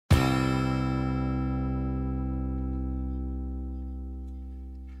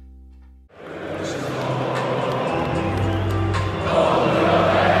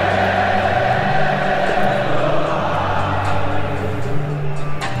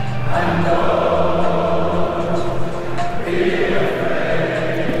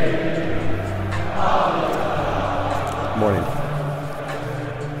Morning.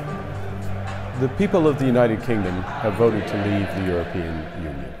 The people of the United Kingdom have voted to leave the European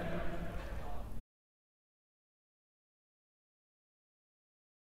Union.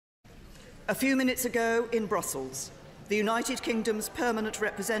 A few minutes ago in Brussels, the United Kingdom's permanent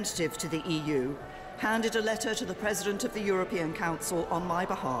representative to the EU handed a letter to the President of the European Council on my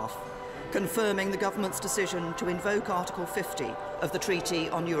behalf, confirming the government's decision to invoke Article 50 of the Treaty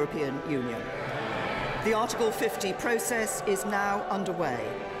on European Union. The Article 50 process is now underway,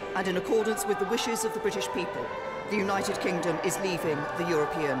 and in accordance with the wishes of the British people, the United Kingdom is leaving the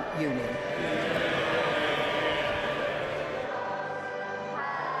European Union.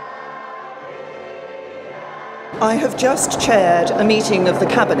 I have just chaired a meeting of the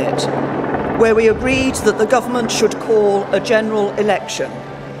Cabinet where we agreed that the government should call a general election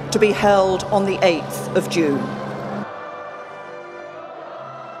to be held on the 8th of June.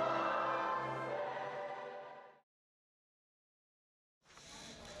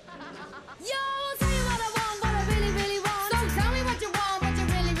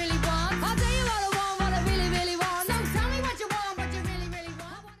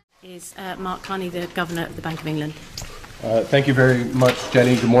 Is Mark Carney, the Governor of the Bank of England. Thank you very much,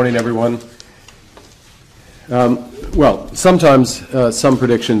 Jenny. Good morning, everyone. Well, sometimes some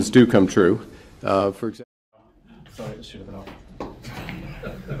predictions do come true. For example, sorry, it should have been off.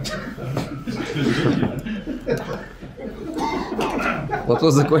 What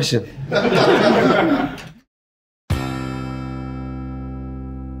was the question?